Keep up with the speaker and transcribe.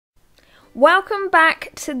Welcome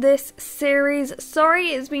back to this series.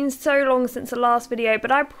 Sorry it's been so long since the last video, but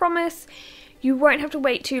I promise you won't have to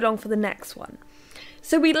wait too long for the next one.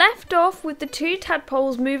 So we left off with the two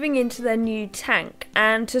tadpoles moving into their new tank,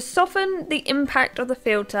 and to soften the impact of the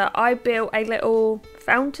filter I built a little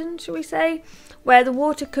fountain, shall we say, where the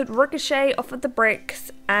water could ricochet off of the bricks,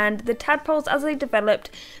 and the tadpoles, as they developed,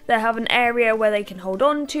 they have an area where they can hold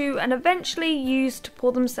on to and eventually use to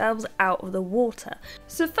pull themselves out of the water.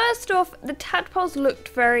 So first off, the tadpoles looked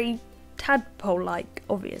very tadpole-like,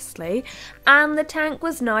 obviously, and the tank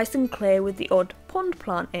was nice and clear with the odd pond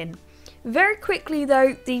plant in. Very quickly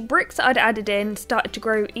though, the bricks that I'd added in started to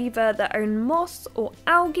grow either their own moss or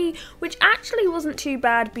algae, which actually wasn't too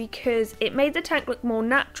bad because it made the tank look more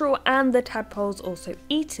natural and the tadpoles also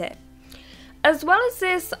eat it. As well as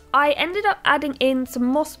this, I ended up adding in some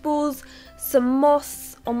moss balls, some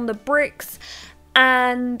moss on the bricks,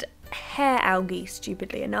 and hair algae,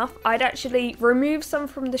 stupidly enough. I'd actually removed some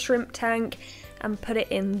from the shrimp tank and put it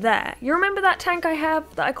in there. You remember that tank I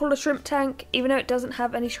have that I call a shrimp tank, even though it doesn't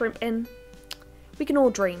have any shrimp in? We can all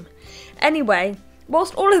dream. Anyway,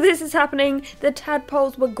 whilst all of this is happening, the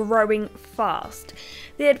tadpoles were growing fast.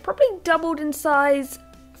 They had probably doubled in size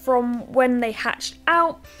from when they hatched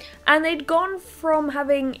out, and they'd gone from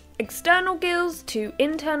having external gills to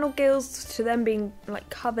internal gills to them being like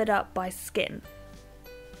covered up by skin.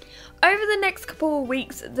 Over the next couple of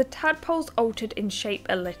weeks, the tadpoles altered in shape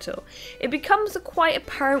a little. It becomes quite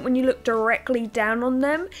apparent when you look directly down on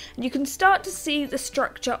them, and you can start to see the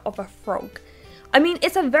structure of a frog. I mean,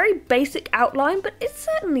 it's a very basic outline, but it's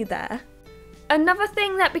certainly there. Another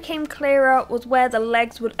thing that became clearer was where the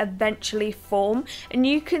legs would eventually form, and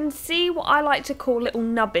you can see what I like to call little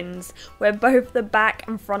nubbins, where both the back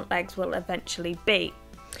and front legs will eventually be.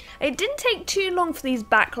 It didn't take too long for these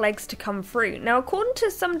back legs to come through. Now, according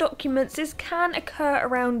to some documents, this can occur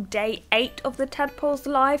around day 8 of the tadpole's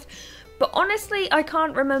life, but honestly, I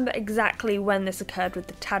can't remember exactly when this occurred with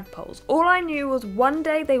the tadpoles. All I knew was one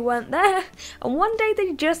day they weren't there, and one day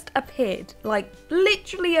they just appeared, like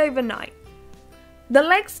literally overnight. The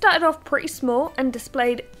legs started off pretty small and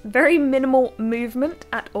displayed very minimal movement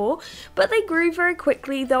at all, but they grew very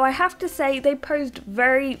quickly, though I have to say they posed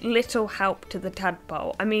very little help to the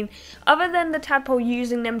tadpole. I mean, other than the tadpole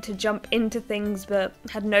using them to jump into things, but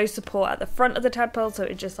had no support at the front of the tadpole, so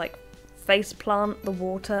it just like face plant the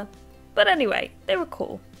water. But anyway, they were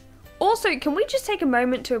cool. Also, can we just take a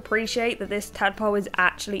moment to appreciate that this tadpole is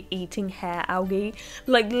actually eating hair algae?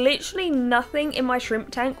 Like, literally nothing in my shrimp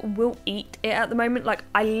tank will eat it at the moment. Like,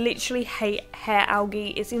 I literally hate hair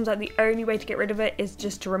algae. It seems like the only way to get rid of it is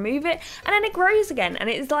just to remove it, and then it grows again, and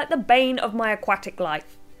it is like the bane of my aquatic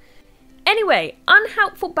life. Anyway,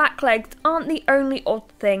 unhelpful back legs aren't the only odd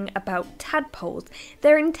thing about tadpoles.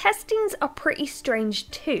 Their intestines are pretty strange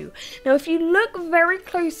too. Now, if you look very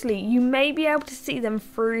closely, you may be able to see them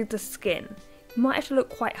through the skin. You might have to look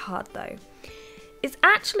quite hard though. It's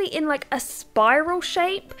actually in like a spiral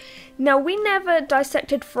shape. Now, we never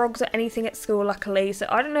dissected frogs or anything at school, luckily, so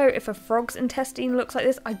I don't know if a frog's intestine looks like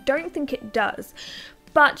this. I don't think it does,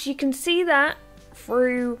 but you can see that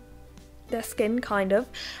through their skin, kind of.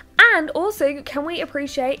 And also, can we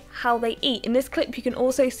appreciate how they eat? In this clip, you can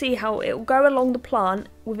also see how it will go along the plant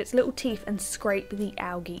with its little teeth and scrape the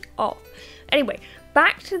algae off. Anyway,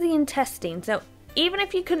 back to the intestines. Now, even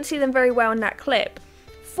if you couldn't see them very well in that clip,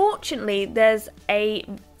 fortunately, there's a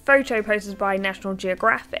photo posted by National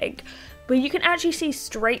Geographic where you can actually see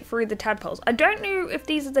straight through the tadpoles. I don't know if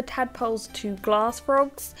these are the tadpoles to glass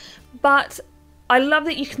frogs, but I love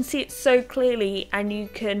that you can see it so clearly and you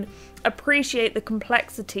can appreciate the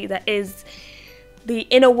complexity that is the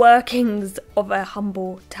inner workings of a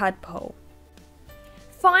humble tadpole.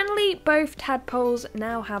 Finally, both tadpoles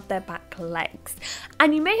now have their back legs,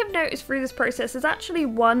 and you may have noticed through this process there's actually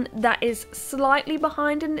one that is slightly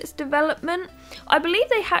behind in its development. I believe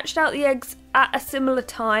they hatched out the eggs at a similar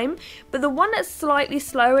time, but the one that's slightly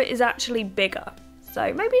slower is actually bigger,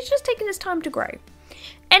 so maybe it's just taking its time to grow.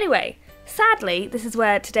 Anyway, sadly, this is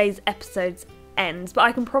where today's episode ends, but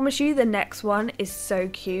I can promise you the next one is so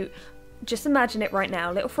cute. Just imagine it right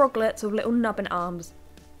now, little froglets with little nubbin arms.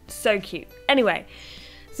 So cute. Anyway,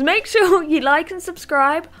 so make sure you like and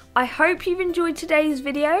subscribe. I hope you've enjoyed today's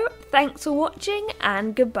video. Thanks for watching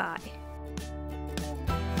and goodbye.